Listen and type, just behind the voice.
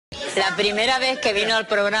La primera vez que vino al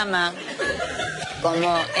programa,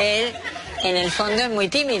 como él, en el fondo es muy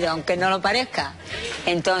tímido, aunque no lo parezca.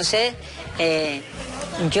 Entonces,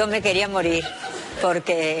 yo me quería morir,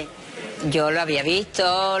 porque yo lo había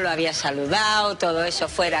visto, lo había saludado, todo eso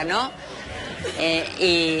fuera, ¿no?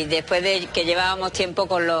 Y después de que llevábamos tiempo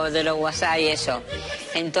con lo de los WhatsApp y eso.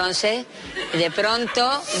 Entonces, de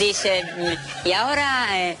pronto dice, y ahora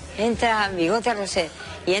entra Bigote Rosé,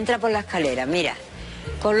 y entra por la escalera, mira,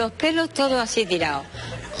 con los pelos todos así tirados,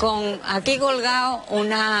 con aquí colgado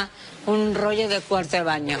un rollo de cuarto de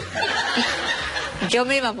baño. Yo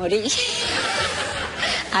me iba a morir.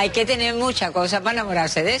 Hay que tener mucha cosa para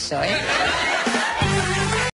enamorarse de eso, ¿eh?